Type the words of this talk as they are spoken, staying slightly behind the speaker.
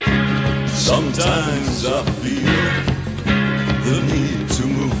Sometimes I feel the need to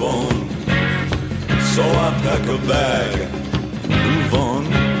move on, so I pack a bag, move on,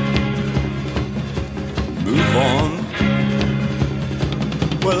 move on.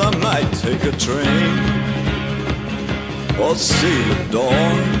 Well, I might take a train or sail at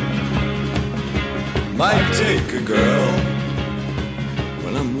dawn, might take a girl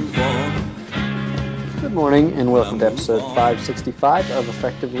when I move on. Good morning and welcome to episode 565 of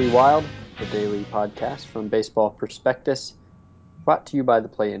Effectively Wild, the daily podcast from Baseball Prospectus, brought to you by the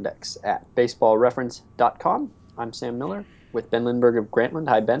Play Index at baseballreference.com. I'm Sam Miller with Ben Lindbergh of Grantland.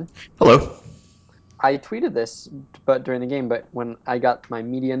 Hi, Ben. Hello. I tweeted this during the game, but when I got my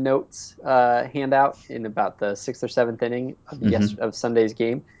media notes handout in about the 6th or 7th inning of Sunday's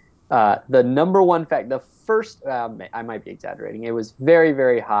game, the number one fact, the first, I might be exaggerating, it was very,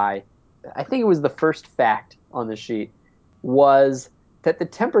 very high. I think it was the first fact on the sheet, was that the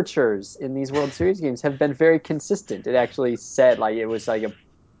temperatures in these World Series games have been very consistent. It actually said, I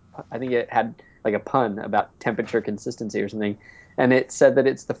think it had like a pun about temperature consistency or something. And it said that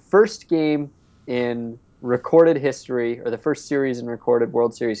it's the first game in recorded history, or the first series in recorded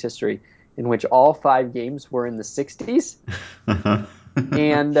World Series history, in which all 5 games were in the 60s.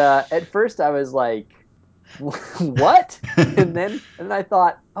 And at first I was like, what? and then I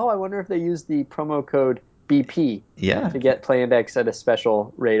thought, oh, I wonder if they used the promo code BP to get Play Index at a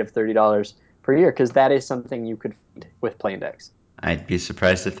special rate of $30 per year, because that is something you could find with Play Index. I'd be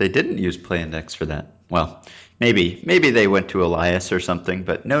surprised if they didn't use Play Index for that. Well, maybe they went to Elias or something,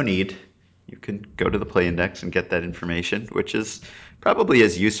 but no need. You can go to the Play Index and get that information, which is probably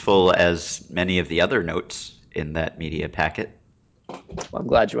as useful as many of the other notes in that media packet. Well, I'm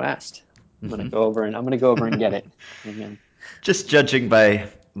glad you asked. I'm going to go over and get it again. Just judging by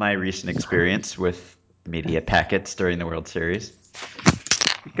my recent experience with media packets during the World Series,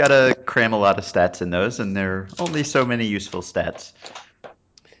 you've got to cram a lot of stats in those, and there are only so many useful stats.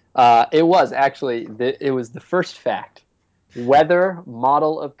 It was actually, it was the first fact. Weather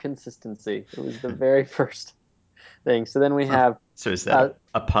model of consistency. It was the very first thing. So then we have... So is that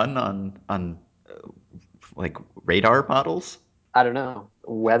a pun on like radar models? I don't know.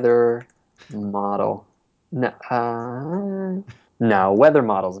 Weather model. No, weather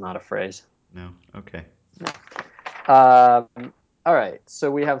model's not a phrase. No. Okay. No. All right. So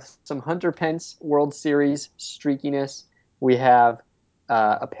we have some Hunter Pence World Series streakiness. We have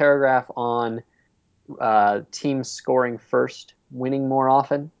a paragraph on teams scoring first, winning more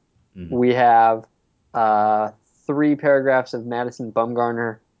often. Mm-hmm. We have 3 paragraphs of Madison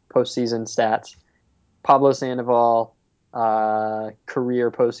Bumgarner postseason stats, Pablo Sandoval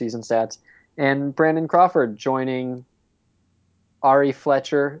career postseason stats, and Brandon Crawford joining Ari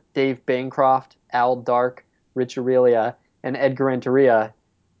Fletcher, Dave Bancroft, Al Dark, Rich Aurelia, and Edgar Renteria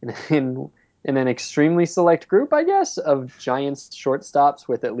in an extremely select group, I guess, of Giants shortstops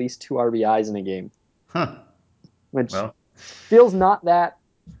with at least 2 RBIs in a game. Huh. Which feels not that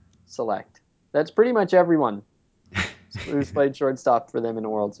select. That's pretty much everyone who's played shortstop for them in a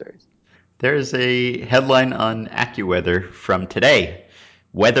World Series. There's a headline on AccuWeather from today.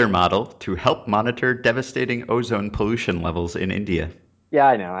 Weather model to help monitor devastating ozone pollution levels in India. Yeah,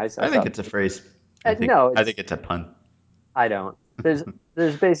 I know. I think it's a phrase. I think it's a pun. I don't. There's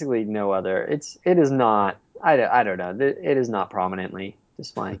basically no other. It is not. I don't know. It is not prominently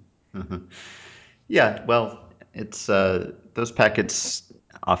displaying. Yeah, well, it's those packets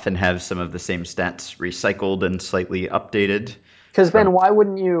often have some of the same stats recycled and slightly updated. Because Ben, why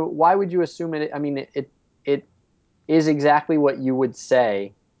would you assume it? I mean, it is exactly what you would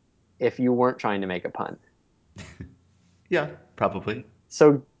say if you weren't trying to make a pun. Yeah, probably.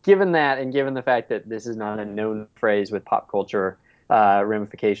 So given that, and given the fact that this is not a known phrase with pop culture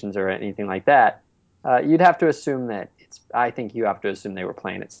ramifications or anything like that, you'd have to assume that I think you have to assume they were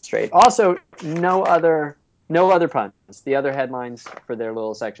playing it straight. Also, no other puns. The other headlines for their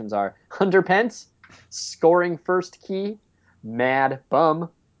little sections are Hunter Pence scoring first key, Mad Bum,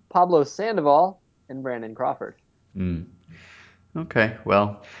 Pablo Sandoval, and Brandon Crawford. Okay,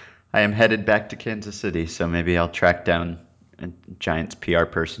 well, I am headed back to Kansas City, so maybe I'll track down a Giants PR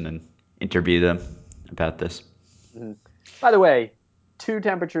person and interview them about this. Mm-hmm. By the way, two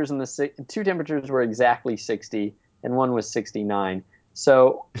temperatures were exactly 60, and one was 69.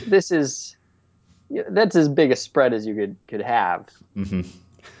 So that's as big a spread as you could have.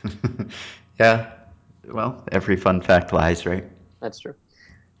 Mm-hmm. Yeah. Well, every fun fact lies, right? That's true.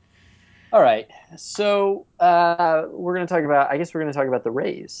 All right. So we're going to talk about the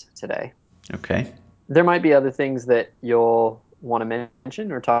Rays today. Okay. There might be other things that you'll want to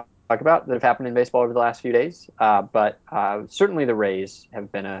mention or talk about that have happened in baseball over the last few days, but certainly the Rays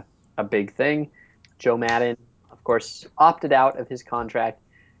have been a a big thing. Joe Madden, of course, opted out of his contract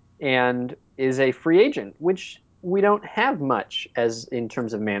and is a free agent, which we don't have much as in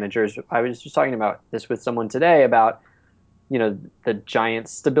terms of managers. I was just talking about this with someone today about the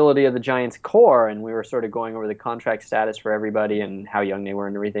Giants stability of the Giants core, and we were sort of going over the contract status for everybody and how young they were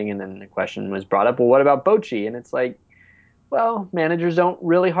and everything, and then the question was brought up, well, what about Bochy? And it's like, well, managers don't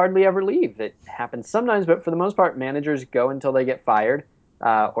really hardly ever leave. It happens sometimes, but for the most part, managers go until they get fired,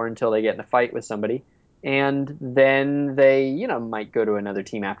 or until they get in a fight with somebody, and then they might go to another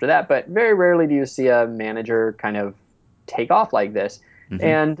team after that. But very rarely do you see a manager kind of take off like this.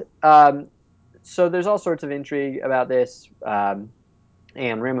 Mm-hmm. And so there's all sorts of intrigue about this, and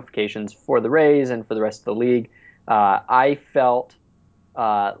ramifications for the Rays and for the rest of the league. I felt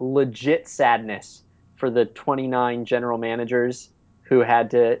legit sadness for the 29 general managers who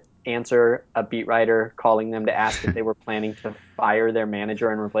had to answer a beat writer calling them to ask if they were planning to fire their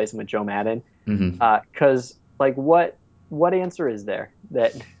manager and replace him with Joe Madden. Mm-hmm. Because like what answer is there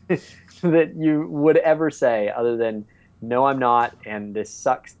that that you would ever say other than no, I'm not, and this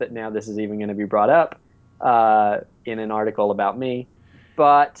sucks that now this is even going to be brought up in an article about me.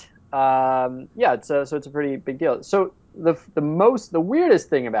 But yeah, so it's a pretty big deal. So the weirdest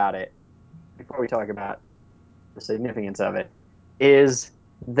thing about it, before we talk about the significance of it, is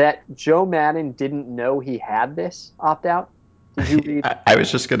that Joe Madden didn't know he had this opt out. Did you read? I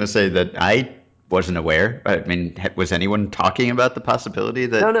was just going to say that I wasn't aware. I mean, was anyone talking about the possibility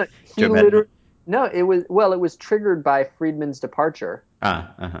No, that no, he Joe Madden? literally no. It was triggered by Friedman's departure,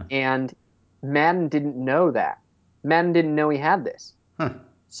 Ah, uh-huh. and Madden didn't know that. Madden didn't know he had this. Huh.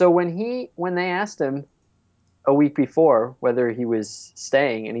 So when they asked him a week before whether he was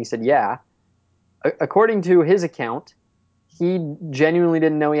staying, and he said yeah, according to his account, he genuinely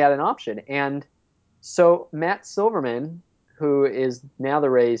didn't know he had an option. And so Matt Silverman, who is now the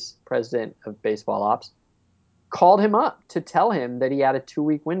Rays president of baseball ops, called him up to tell him that he had a 2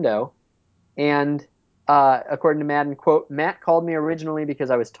 week window. And according to Madden, quote, Matt called me originally because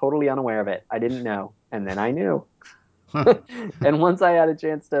I was totally unaware of it. I didn't know. And then I knew. Huh. And once I had a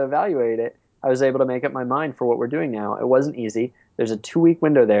chance to evaluate it, I was able to make up my mind for what we're doing now. It wasn't easy. There's a 2 week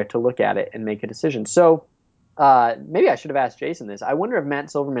window there to look at it and make a decision. So maybe I should have asked Jason this. I wonder if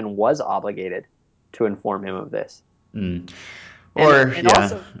Matt Silverman was obligated to inform him of this. Mm. And Or and yeah.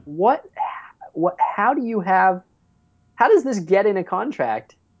 also, how do you have, how does this get in a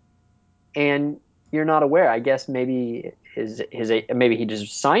contract and you're not aware? I guess maybe maybe he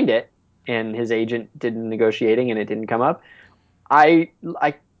just signed it and his agent did negotiating and it didn't come up. I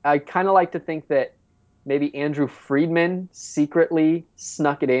I I kind of like to think that maybe Andrew Friedman secretly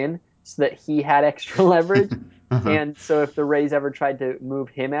snuck it in so that he had extra leverage, Uh-huh. and so if the Rays ever tried to move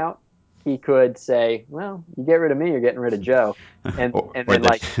him out, he could say, "Well, you get rid of me, you're getting rid of Joe," and Or then that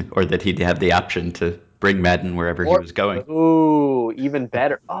like, or that he'd have the option to bring Madden wherever he or was going. ooh, even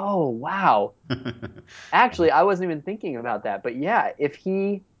better. Oh wow, actually, I wasn't even thinking about that, but yeah, if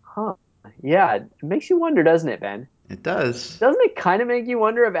he, huh, yeah, it makes you wonder, doesn't it, Ben? It does. Doesn't it kind of make you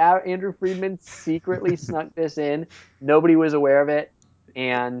wonder if Andrew Friedman secretly snuck this in? Nobody was aware of it,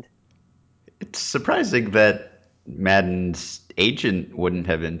 and It's surprising that Madden's agent wouldn't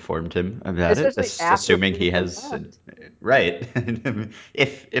have informed him about it, especially after assuming he Friedman has left. right.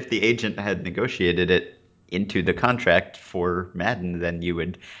 If the agent had negotiated it into the contract for Madden, then you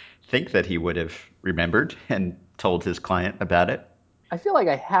would think that he would have remembered and told his client about it. I feel like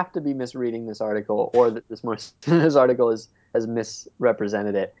I have to be misreading this article, or that this article has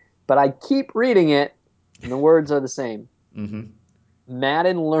misrepresented it. But I keep reading it, and the words are the same. Hmm.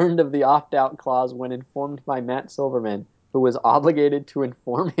 Madden learned of the opt-out clause when informed by Matt Silverman, who was obligated to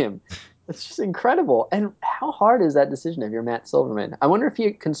inform him. It's just incredible. And how hard is that decision if you're Matt Silverman? I wonder if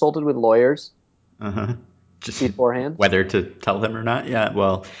he consulted with lawyers Uh-huh. Just beforehand. whether to tell him or not. Yeah,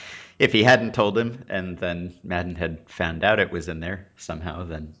 well, if he hadn't told him and then Madden had found out it was in there somehow,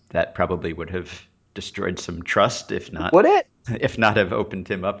 then that probably would have destroyed some trust, Would it? if not have opened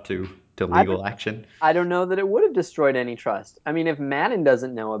him up to I don't legal action. I don't know that it would have destroyed any trust. I mean, if Madden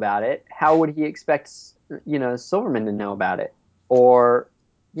doesn't know about it, how would he expect Silverman to know about it? Or,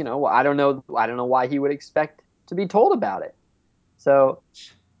 I don't know why he would expect to be told about it. So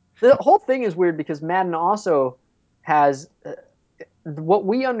the whole thing is weird because Madden also has what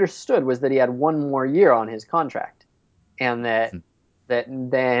we understood was that he had one more year on his contract, and that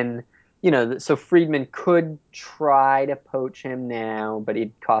then so Friedman could try to poach him now, but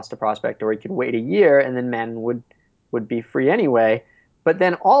he'd cost a prospect, or he could wait a year and then Madden would be free anyway. But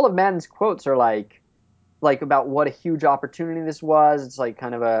then all of Madden's quotes are like about what a huge opportunity this was. It's like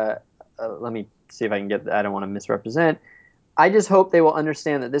kind of let me see if I can get. I don't want to misrepresent. I just hope they will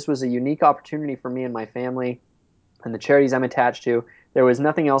understand that this was a unique opportunity for me and my family and the charities I'm attached to. There was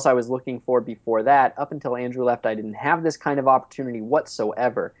nothing else I was looking for before that. Up until Andrew left, I didn't have this kind of opportunity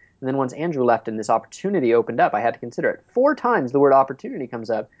whatsoever. And then once Andrew left and this opportunity opened up, I had to consider it. 4 times the word opportunity comes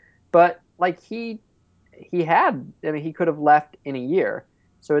up. But like he had, I mean, he could have left in a year.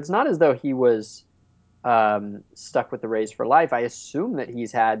 So it's not as though he was stuck with the Rays for life. I assume that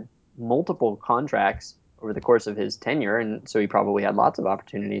he's had multiple contracts over the course of his tenure, and so he probably had lots of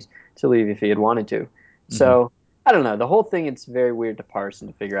opportunities to leave if he had wanted to. So I don't know. The whole thing, it's very weird to parse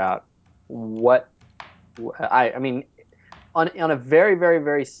and to figure out what I mean, on a very, very,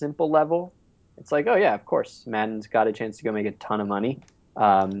 very simple level, it's like, oh yeah, of course, Madden's got a chance to go make a ton of money,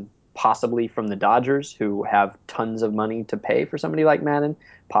 possibly from the Dodgers, who have tons of money to pay for somebody like Madden,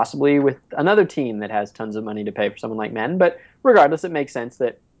 possibly with another team that has tons of money to pay for someone like Madden. But regardless, it makes sense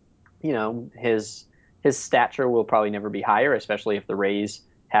that his stature will probably never be higher, especially if the Rays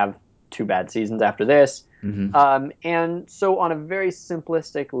have 2 bad seasons after this. And so, on a very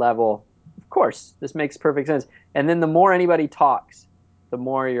simplistic level, of course, this makes perfect sense. And then the more anybody talks, the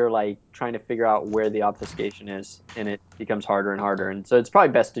more you're like trying to figure out where the obfuscation is, and it becomes harder and harder. And so, it's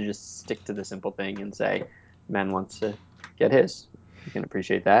probably best to just stick to the simple thing and say, "Man wants to get his." You can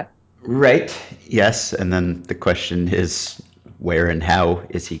appreciate that. Right. Yes. And then the question is, where and how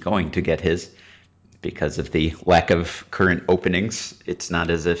is he going to get his? Because of the lack of current openings, it's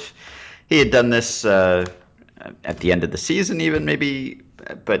not as if he had done this at the end of the season, even maybe.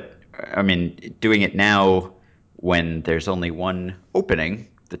 But I mean, doing it now when there's only one opening,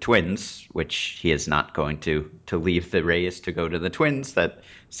 the Twins, which he is not going to leave the Rays to go to the Twins. That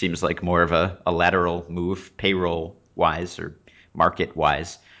seems like more of a lateral move, payroll wise or market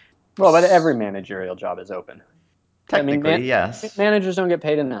wise. Well, but every managerial job is open. I mean, Technically, yes. managers don't get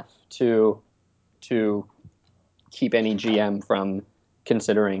paid enough to keep any GM from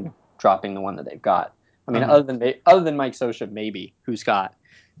considering dropping the one that they've got. I mean, other than Mike Scioscia, maybe, who's got,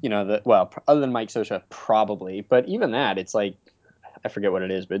 other than Mike Scioscia, probably. But even that, it's like, I forget what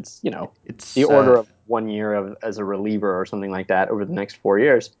it is, but it's the order of 1 year as a reliever or something like that over the next 4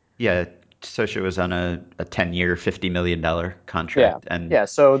 years. Yeah, Scioscia was on a 10-year, $50 million contract. Yeah, And yeah.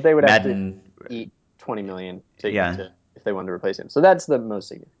 So they would Madden, have to eat 20 million yeah. if they wanted to replace him. So that's the most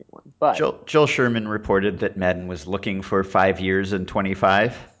significant one. But Joel Sherman reported that Madden was looking for 5 years and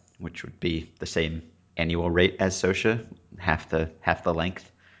 25, which would be the same annual rate as Scioscia, half the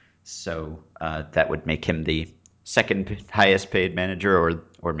length. So that would make him the second highest paid manager,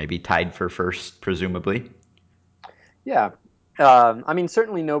 or maybe tied for first, presumably. yeah, I mean,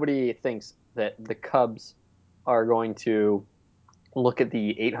 certainly nobody thinks that the Cubs are going to look at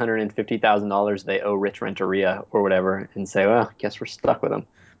the $850,000 they owe Rich Renteria or whatever and say, well, I guess we're stuck with him.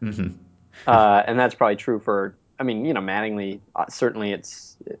 And that's probably true for, I mean, Mattingly, certainly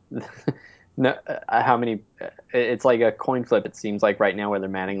it's no, how many, it's like a coin flip, it seems like right now, whether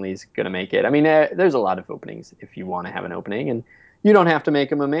Mattingly's going to make it. I mean, there's a lot of openings if you want to have an opening, and you don't have to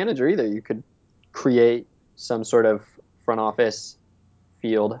make him a manager either. You could create some sort of front office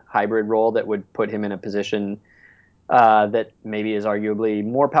field hybrid role that would put him in a position that maybe is arguably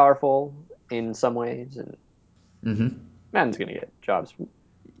more powerful in some ways. And Madden's going to get jobs.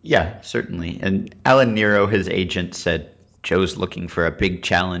 Yeah, certainly. And Alan Nero, his agent, said Joe's looking for a big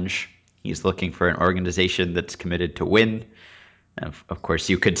challenge. He's looking for an organization that's committed to win. Of course,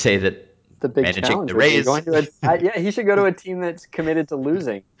 you could say that The big managing challenge the would be Rays. going to yeah, he should go to a team that's committed to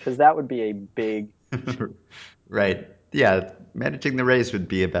losing, because that would be a big Right. Yeah, managing the Rays would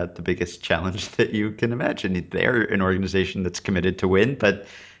be about the biggest challenge that you can imagine. They're an organization that's committed to win, but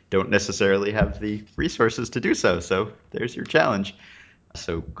don't necessarily have the resources to do so. So there's your challenge.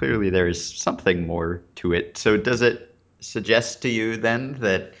 So clearly there is something more to it. So does it suggest to you then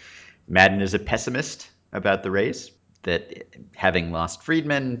that Madden is a pessimist about the Rays? That having lost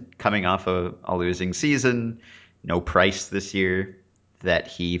Friedman, coming off a losing season, no Price this year, that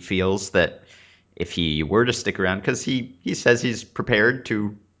he feels that if he were to stick around, because he says he's prepared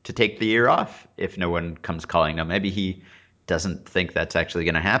to take the year off if no one comes calling him. Maybe he doesn't think that's actually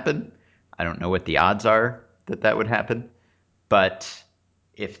going to happen. I don't know what the odds are that would happen, but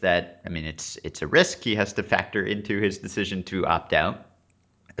if that, I mean, it's a risk he has to factor into his decision to opt out,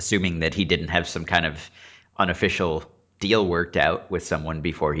 assuming that he didn't have some kind of unofficial deal worked out with someone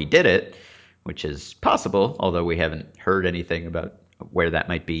before he did it, which is possible, although we haven't heard anything about where that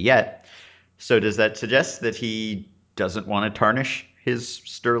might be yet. So does that suggest that he doesn't want to tarnish his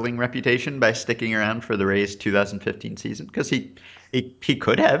sterling reputation by sticking around for the Rays 2015 season? Because he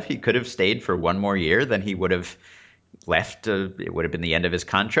could have stayed for one more year, then he would have left. It would have been the end of his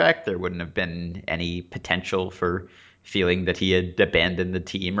contract. There wouldn't have been any potential for feeling that he had abandoned the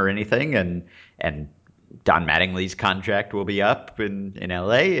team or anything, and Don Mattingly's contract will be up in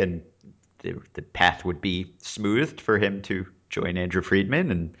LA, and the path would be smoothed for him to join Andrew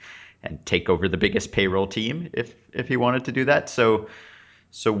Friedman and take over the biggest payroll team if he wanted to do that. So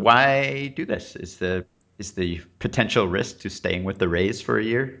why do this? Is the potential risk to staying with the Rays for a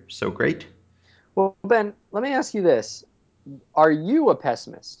year so great? Well, Ben, let me ask you this: are you a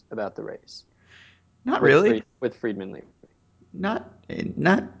pessimist about the race Not with really. Friedman leaving? Not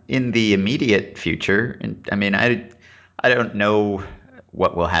not in the immediate future. And I mean, I don't know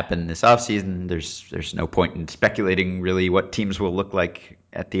what will happen this offseason. There's no point in speculating really what teams will look like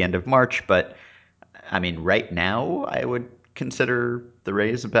at the end of March, but I mean, right now I would consider the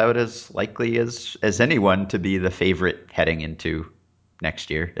Rays about as likely as anyone to be the favorite heading into next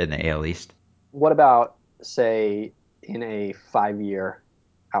year in the AL East. What about, say, in a 5-year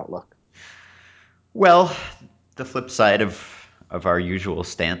outlook? Well, the flip side of our usual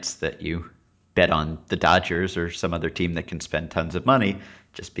stance that you bet on the Dodgers or some other team that can spend tons of money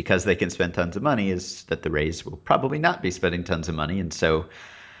just because they can spend tons of money is that the Rays will probably not be spending tons of money. And so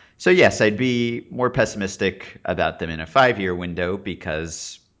yes, I'd be more pessimistic about them in a 5-year window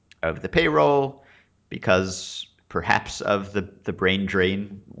because of the payroll, because perhaps of the brain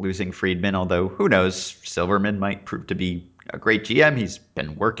drain losing Friedman, although who knows, Silverman might prove to be a great GM. He's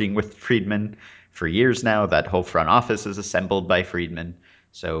been working with Friedman for years now. That whole front office is assembled by Friedman,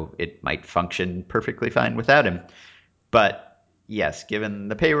 so it might function perfectly fine without him. But yes, given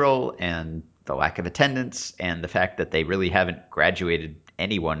the payroll and the lack of attendance and the fact that they really haven't graduated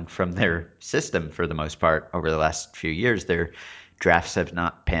anyone from their system for the most part over the last few years, their drafts have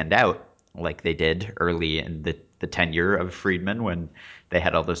not panned out like they did early in the tenure of Friedman when they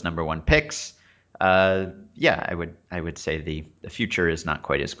had all those number one picks. Yeah, I would say the future is not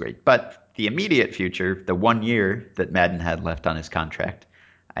quite as great, but the immediate future, the 1 year that Madden had left on his contract,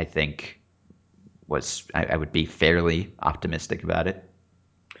 I think I would be fairly optimistic about it.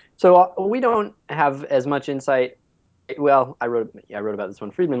 So we don't have as much insight. Well, I wrote about this when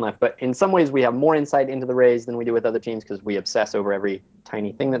Friedman left, but in some ways we have more insight into the Rays than we do with other teams because we obsess over every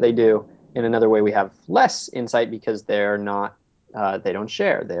tiny thing that they do. In another way, we have less insight because they don't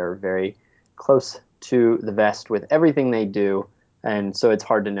share. They're very close to the vest with everything they do, and so it's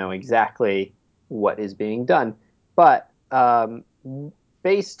hard to know exactly what is being done. But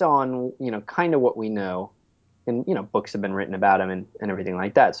based on kind of what we know, and books have been written about him and everything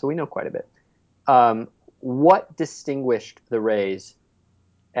like that, so we know quite a bit. Um, what distinguished the Rays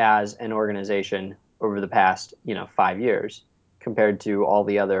as an organization over the past 5 years compared to all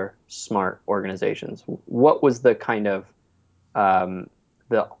the other smart organizations? What was the kind of um,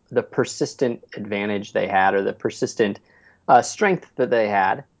 the persistent advantage they had, or the persistent strength that they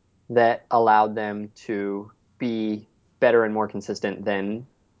had that allowed them to be better and more consistent than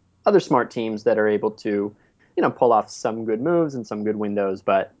other smart teams that are able to, pull off some good moves and some good windows,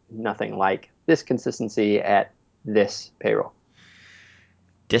 but nothing like this consistency at this payroll.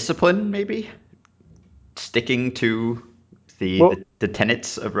 Discipline, maybe sticking to the, Well, the the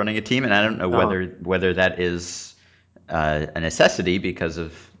tenets of running a team, and I don't know uh-huh. whether that is a necessity because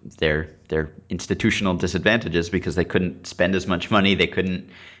of their institutional disadvantages because they couldn't spend as much money, they couldn't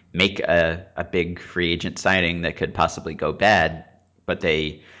make a big free agent signing that could possibly go bad, but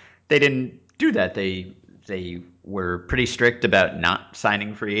they didn't do that. They were pretty strict about not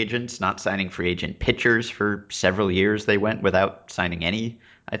signing free agents, not signing free agent pitchers for several years. They went without signing any,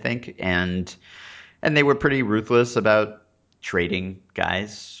 I think, and they were pretty ruthless about trading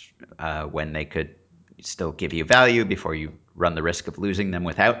guys when they could still give you value before you run the risk of losing them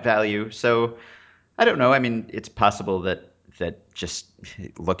without value. So I don't know. I mean, it's possible that just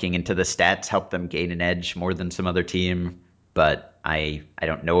looking into the stats helped them gain an edge more than some other team, but I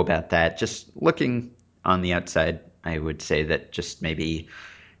don't know about that. Just looking on the outside, I would say that just maybe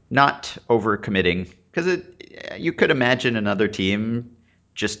not overcommitting because you could imagine another team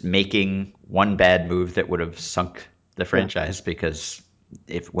just making one bad move that would have sunk the Yeah. franchise because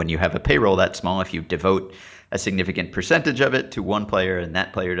if when you have a payroll that small, if you devote a significant percentage of it to one player and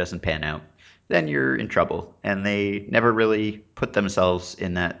that player doesn't pan out, then you're in trouble. And they never really put themselves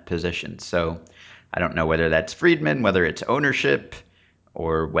in that position. So I don't know whether that's Friedman, whether it's ownership,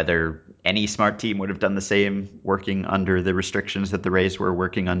 or whether any smart team would have done the same working under the restrictions that the Rays were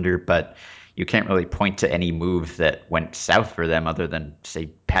working under. But you can't really point to any move that went south for them other than, say,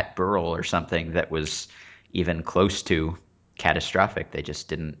 Pat Burrell or something that was even close to catastrophic. They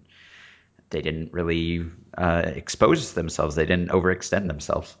didn't really expose themselves. They didn't overextend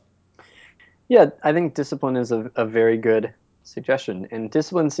themselves. Yeah, I think discipline is a very good suggestion. And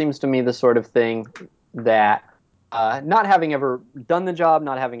discipline seems to me the sort of thing that Not having ever done the job,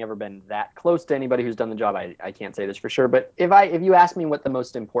 not having ever been that close to anybody who's done the job, I can't say this for sure. But if you ask me what the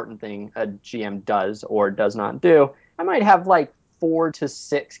most important thing a GM does or does not do, I might have like 4 to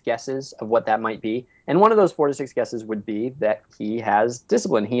 6 guesses of what that might be. And one of those 4 to 6 guesses would be that he has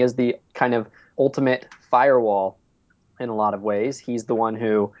discipline. He is the kind of ultimate firewall in a lot of ways. He's the one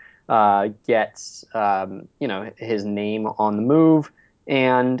who gets his name on the move,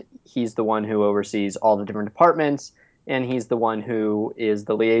 and he's the one who oversees all the different departments, and he's the one who is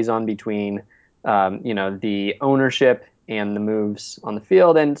the liaison between the ownership and the moves on the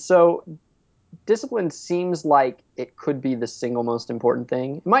field. And so discipline seems like it could be the single most important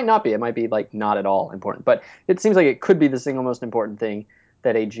thing. It might not be. It might be like not at all important, but it seems like it could be the single most important thing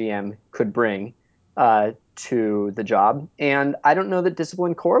that a GM could bring to the job. And I don't know that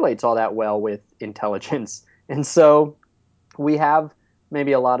discipline correlates all that well with intelligence. And so we have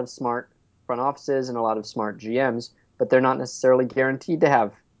maybe a lot of smart front offices and a lot of smart GMs, but they're not necessarily guaranteed to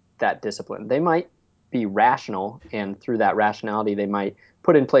have that discipline. They might be rational, and through that rationality, they might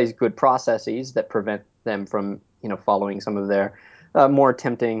put in place good processes that prevent them from, following some of their more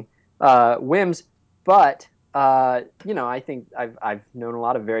tempting whims. But I think I've known a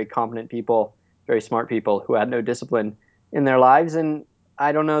lot of very competent people, very smart people who had no discipline in their lives, and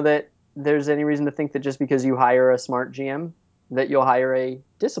I don't know that there's any reason to think that just because you hire a smart GM that you'll hire a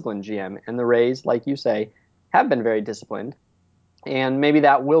disciplined GM. And the Rays, like you say, have been very disciplined. And maybe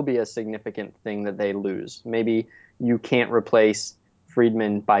that will be a significant thing that they lose. Maybe you can't replace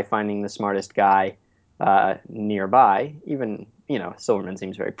Friedman by finding the smartest guy nearby. Even, Silverman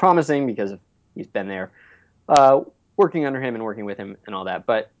seems very promising because he's been there working under him and working with him and all that.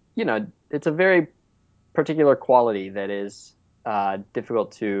 But, it's a very particular quality that is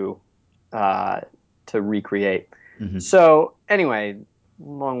difficult to recreate. Mm-hmm. So anyway,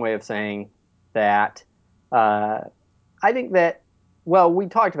 long way of saying that I think that, well, we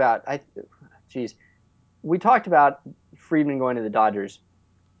talked about Friedman going to the Dodgers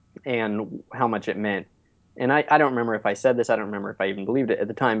and how much it meant. And I don't remember if I said this. I don't remember if I even believed it at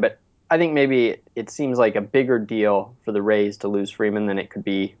the time. But I think maybe it seems like a bigger deal for the Rays to lose Friedman than it could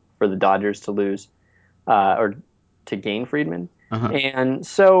be for the Dodgers to lose or to gain Friedman. Uh-huh. And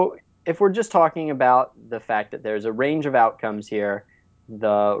so if we're just talking about the fact that there's a range of outcomes here,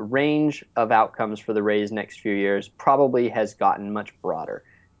 the range of outcomes for the Rays next few years probably has gotten much broader,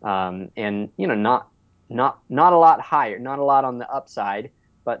 and not a lot higher, not a lot on the upside,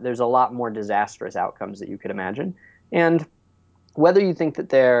 but there's a lot more disastrous outcomes that you could imagine. And whether you think that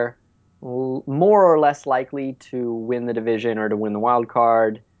they're more or less likely to win the division or to win the wild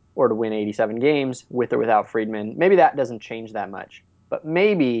card or to win 87 games with or without Friedman, maybe that doesn't change that much. But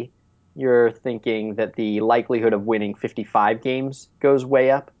maybe you're thinking that the likelihood of winning 55 games goes way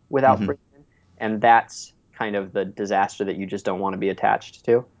up without Mm-hmm. Friedman, and that's kind of the disaster that you just don't want to be attached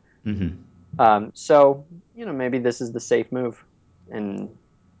to. Mm-hmm. So, maybe this is the safe move, and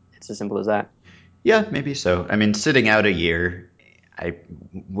it's as simple as that. Yeah, maybe so. I mean, sitting out a year, I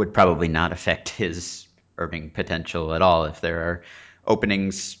would probably not affect his earning potential at all. If there are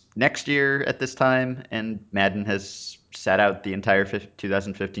openings next year at this time and Madden has sat out the entire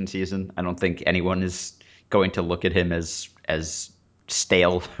 2015 season, I don't think anyone is going to look at him as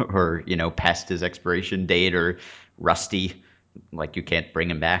stale or, past his expiration date or rusty. Like you can't bring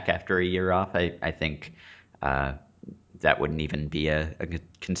him back after a year off. I think that wouldn't even be a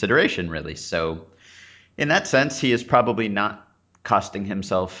consideration, really. So in that sense, he is probably not costing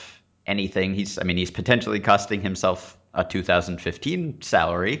himself anything. He's potentially costing himself a 2015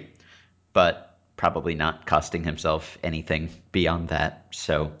 salary, but probably not costing himself anything beyond that.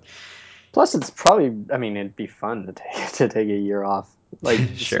 So Plus, it's probably, it'd be fun to take a year off. Like,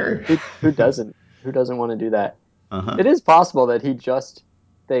 sure. who doesn't? Who doesn't want to do that? Uh-huh. It is possible that he just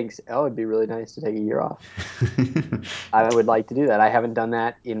thinks, oh, it'd be really nice to take a year off. I would like to do that. I haven't done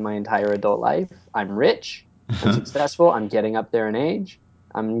that in my entire adult life. I'm rich. I'm successful. I'm getting up there in age.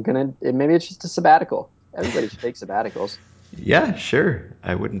 Maybe it's just a sabbatical. Everybody should take sabbaticals. Yeah, sure.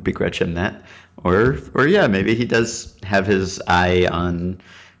 I wouldn't begrudge him that. Or yeah, maybe he does have his eye on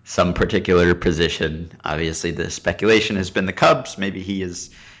some particular position. Obviously, the speculation has been the Cubs. Maybe he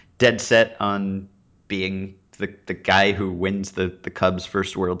is dead set on being the guy who wins the Cubs'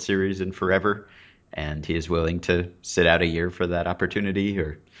 first World Series in forever, and he is willing to sit out a year for that opportunity,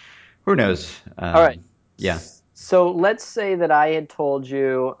 or who knows? All right. Yeah. So let's say that I had told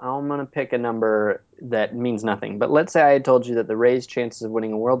you, I'm going to pick a number that means nothing, but let's say I had told you that the Rays' chances of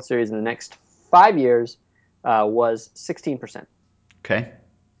winning a World Series in the next 5 years was 16%. Okay.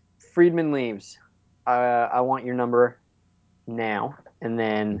 Friedman leaves. I want your number now. And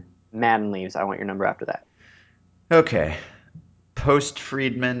then Madden leaves. I want your number after that. Okay. Post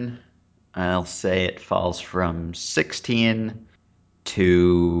Friedman, I'll say it falls from 16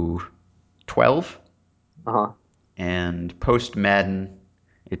 to 12. Uh-huh. And post Madden,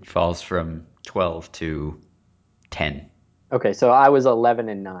 it falls from 12 to 10. Okay, so I was 11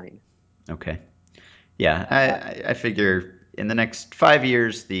 and 9. Okay. Yeah, Uh, I figure in the next 5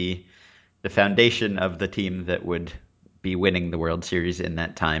 years, the foundation of the team that would be winning the World Series in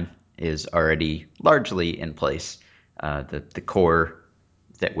that time is already largely in place. The core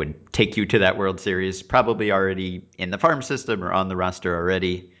that would take you to that World Series probably already in the farm system or on the roster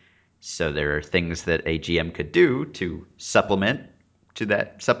already. So there are things that a GM could do to supplement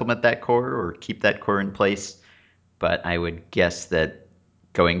that core or keep that core in place. But I would guess that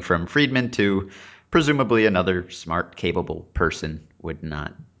going from Friedman to presumably another smart, capable person would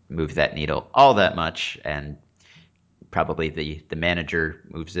not move that needle all that much, and probably the manager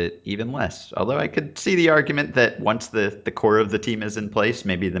moves it even less. Although I could see the argument that once the core of the team is in place,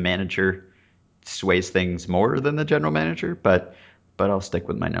 maybe the manager sways things more than the general manager, but I'll stick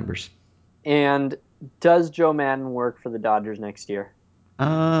with my numbers. and does Joe Madden work for the Dodgers next year?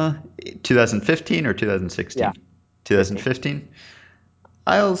 Uh, 2015 or Yeah, 2016? 15. 2015.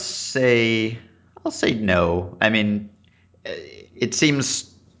 I'll say I'll say no. I mean, it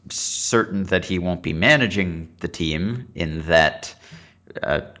seems certain that he won't be managing the team in that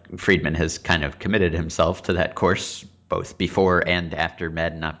uh, Friedman has kind of committed himself to that course both before and after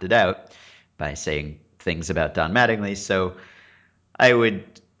Madden opted out by saying things about Don Mattingly. So I would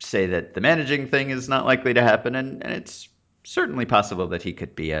say that the managing thing is not likely to happen, and it's certainly possible that he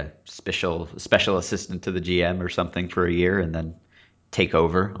could be a special assistant to the GM or something for a year and then take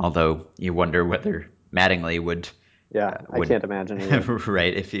over. Although you wonder whether Mattingly Yeah, I would can't imagine either.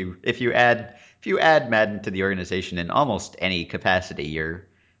 right if you add Madden to the organization in almost any capacity, you're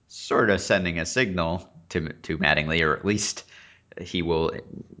sort of sending a signal to Mattingly, or at least he will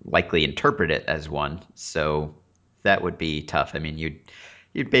likely interpret it as one. So that would be tough. I mean,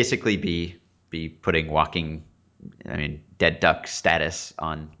 you'd basically be putting dead duck status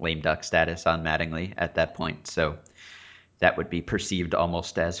on lame duck status on Mattingly at that point. So that would be perceived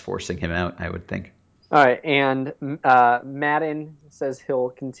almost as forcing him out, I would think. All right, and Madden says he'll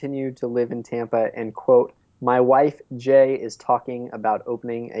continue to live in Tampa and quote, "My wife Jay is talking about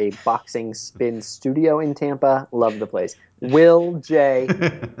opening a boxing spin studio in Tampa. Love the place. Will Jay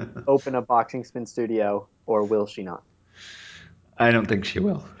open a boxing spin studio or will she not?" I don't think she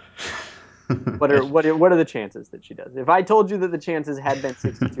will. What are the chances that she does? If I told you that the chances had been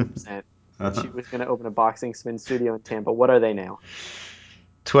 62% that she was going to open a boxing spin studio in Tampa, what are they now?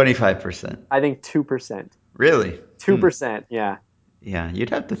 25%. I think 2%. Really? 2%, yeah. Yeah, you'd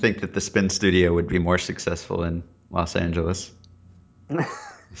have to think that the spin studio would be more successful in Los Angeles.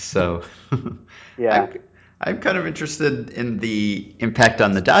 So Yeah. I'm I'm kind of interested in the impact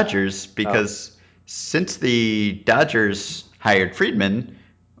on the Dodgers Oh, because since the Dodgers hired Friedman,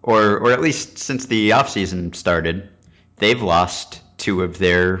 or at least since the offseason started, they've lost two of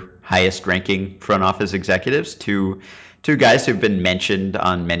their highest ranking front office executives to two guys who've been mentioned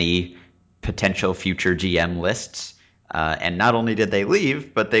on many potential future GM lists. And not only did they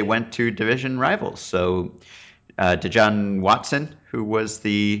leave, but they went to division rivals. So DeJohn Watson, who was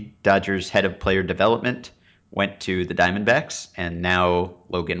the Dodgers head of player development, went to the Diamondbacks, and now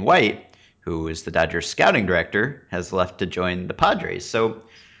Logan White, who is the Dodgers scouting director, has left to join the Padres. So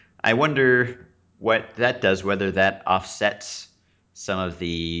I wonder what that does, whether that offsets some of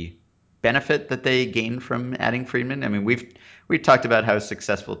the benefit that they gain from adding Friedman. I mean, we've talked about how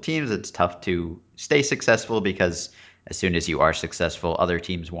successful teams, it's tough to stay successful because as soon as you are successful, other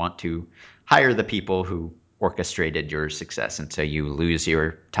teams want to hire the people who orchestrated your success, and so you lose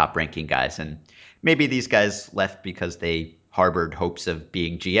your top ranking guys. And maybe these guys left because they harbored hopes of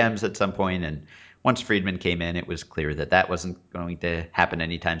being GMs at some point, and once Friedman came in, it was clear that that wasn't going to happen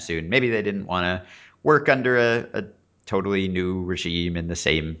anytime soon. Maybe they didn't want to work under a totally new regime in the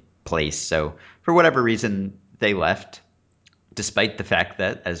same place. So for whatever reason, they left, despite the fact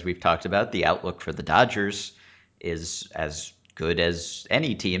that, as we've talked about, the outlook for the Dodgers is as good as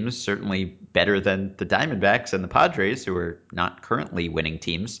any teams, certainly better than the Diamondbacks and the Padres, who are not currently winning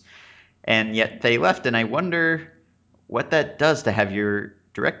teams. And yet they left, and I wonder what that does to have your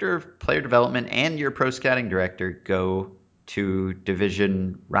director of player development and your pro scouting director go to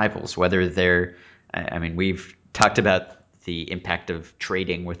division rivals, whether they're, I mean, we've talked about the impact of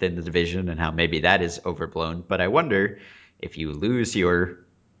trading within the division and how maybe that is overblown, but I wonder if you lose your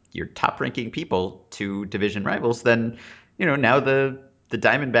top ranking people to division rivals, then now the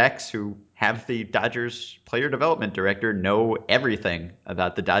Diamondbacks, who have the Dodgers player development director, know everything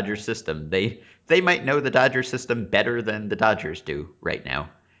about the Dodgers system. They they might know the Dodger system better than the Dodgers do right now.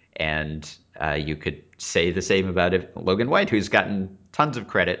 And you could say the same about Logan White, who's gotten tons of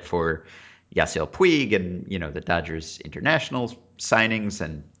credit for Yasiel Puig and the Dodgers international signings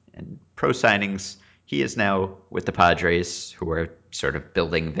and pro signings. He is now with the Padres, who are sort of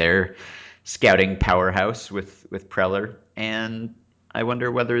building their scouting powerhouse with Preller, and I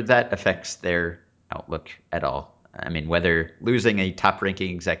wonder whether that affects their outlook at all. I mean, whether losing a top-ranking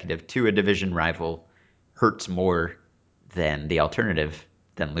executive to a division rival hurts more than the alternative,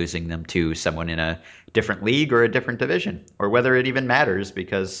 than losing them to someone in a different league or a different division, or whether it even matters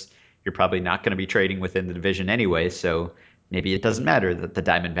because you're probably not going to be trading within the division anyway, so maybe it doesn't matter that the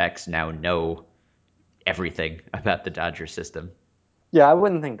Diamondbacks now know everything about the Dodger system. Yeah, I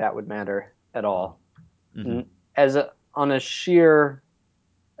wouldn't think that would matter at all. Mm-hmm. On a sheer,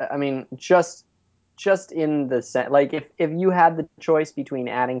 I mean, just in the sense, like if you had the choice between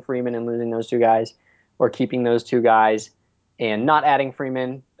adding Freeman and losing those two guys, or keeping those two guys and not adding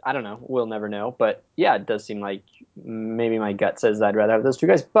Freeman, I don't know. We'll never know. But yeah, it does seem like maybe my gut says I'd rather have those two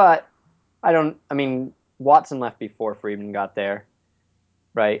guys. But I don't. I mean, Watson left before Freeman got there,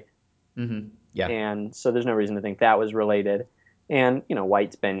 right? Mm-hmm. Yeah. And so there's no reason to think that was related. And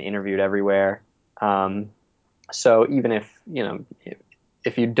White's been interviewed everywhere. So even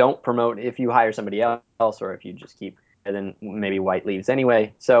if you don't promote, if you hire somebody else, or if you just keep, and then maybe White leaves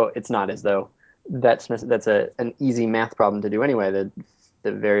anyway. So it's not as though that's an easy math problem to do anyway.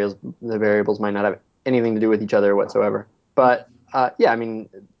 The variables might not have anything to do with each other whatsoever. But yeah, I mean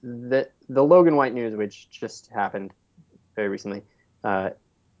the Logan White news, which just happened very recently,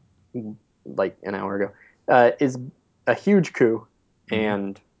 like an hour ago, is a huge coup. Mm-hmm.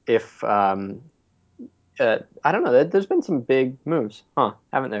 And if I don't know, there's been some big moves,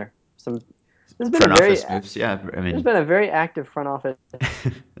 haven't there? There's been front office moves, yeah. I mean, there's been a very active front office.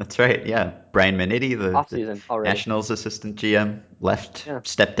 That's right, yeah. Brian Manetti, the Offseason already. Nationals assistant GM, Yeah.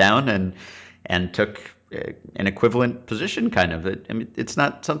 stepped down and took an equivalent position, kind of. I mean, it's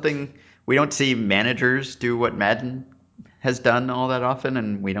not something we don't see managers do what Madden has done all that often,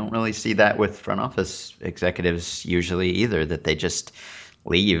 and we don't really see that with front office executives usually either, that they just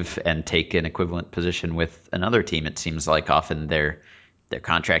leave and take an equivalent position with another team. It seems like often their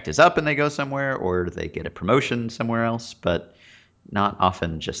contract is up and they go somewhere, or they get a promotion somewhere else, but not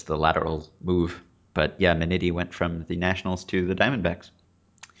often just the lateral move. But yeah, Manetti went from the Nationals to the Diamondbacks.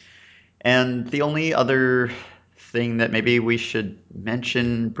 And the only other thing that maybe we should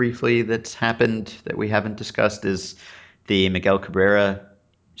mention briefly that's happened that we haven't discussed is the Miguel Cabrera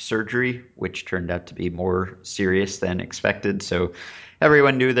surgery, which turned out to be more serious than expected. So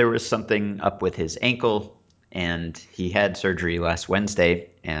everyone knew there was something up with his ankle, and he had surgery last Wednesday,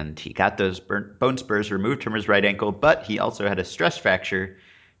 and he got those bone spurs removed from his right ankle, but he also had a stress fracture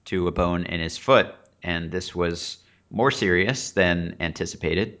to a bone in his foot, and this was more serious than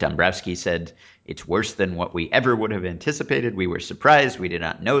anticipated. Dombrowski said it's worse than what we ever would have anticipated. We were surprised. We did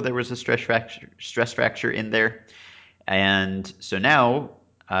not know there was a stress fracture in there. And so now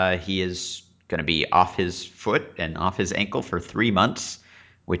he is going to be off his foot and off his ankle for 3 months,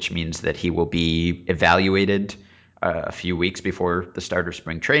 which means that he will be evaluated a few weeks before the start of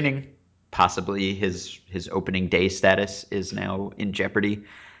spring training. Possibly his opening day status is now in jeopardy.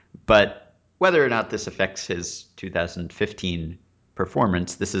 But whether or not this affects his 2015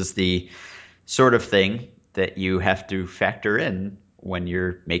 performance, this is the sort of thing that you have to factor in when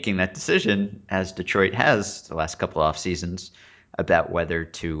you're making that decision, as Detroit has the last couple off seasons, about whether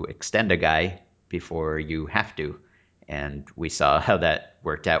to extend a guy before you have to. And we saw how that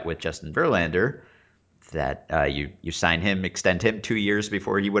worked out with Justin Verlander, that you sign him, extend him 2 years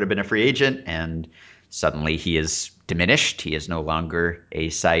before he would have been a free agent, and suddenly he is diminished. He is no longer a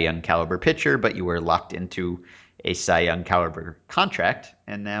Cy Young caliber pitcher, but you were locked into a Cy Young caliber contract.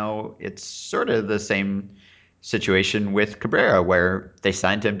 And now it's sort of the same situation with Cabrera, where they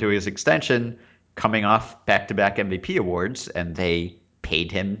signed him to his extension coming off back-to-back MVP awards, and they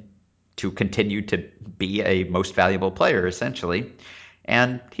paid him to continue to be a most valuable player, essentially.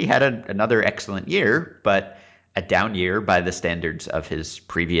 And he had another excellent year, but a down year by the standards of his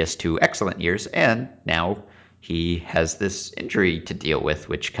previous 2 excellent years. And now he has this injury to deal with,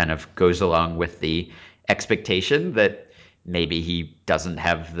 which kind of goes along with the expectation that maybe he doesn't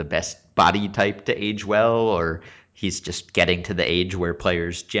have the best body type to age well, or he's just getting to the age where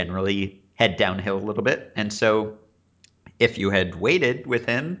players generally head downhill a little bit. And so if you had waited with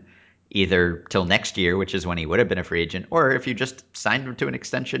him either till next year, which is when he would have been a free agent, or if you just signed him to an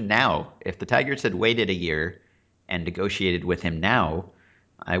extension now, if the Tigers had waited a year and negotiated with him now,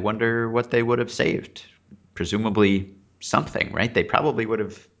 I wonder what they would have saved. Presumably something, right? They probably would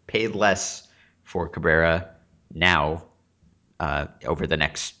have paid less for Cabrera now over the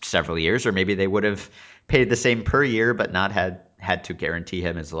next several years, or maybe they would have paid the same per year but not had to guarantee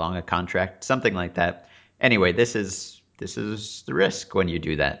him as long a contract, something like that. Anyway, this is the risk when you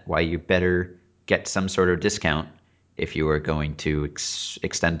do that. Why you better get some sort of discount if you are going to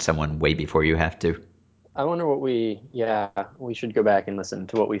extend someone way before you have to. I wonder what we should go back and listen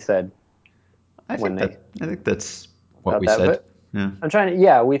to what we said I think that's what about we that. said. But Yeah. I'm trying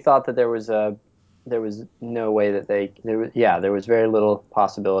to, we thought that there was no way that there was very little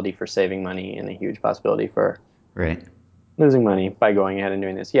possibility for saving money and a huge possibility for Right. losing money by going ahead and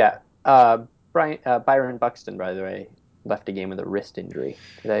doing this. Yeah. Byron Buxton, by the way, left a game with a wrist injury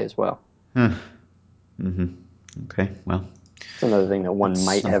today as well. Mm-hmm. Okay. Well, it's another thing that one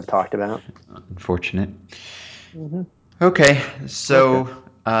might have talked about. Unfortunate. Mm-hmm. Okay. So,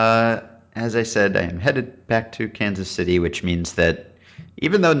 as I said, I am headed back to Kansas City, which means that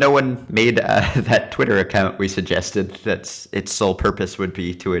even though no one made that Twitter account we suggested, that's its sole purpose would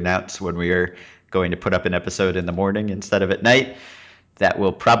be to announce when we are going to put up an episode in the morning instead of at night. That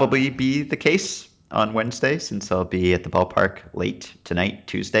will probably be the case on Wednesday, since I'll be at the ballpark late tonight,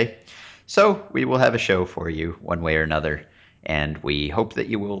 Tuesday. So we will have a show for you one way or another, and we hope that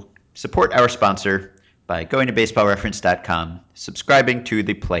you will support our sponsor by going to baseballreference.com, subscribing to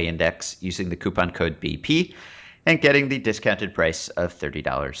the Play Index using the coupon code BP, and getting the discounted price of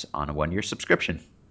 $30 on a one-year subscription.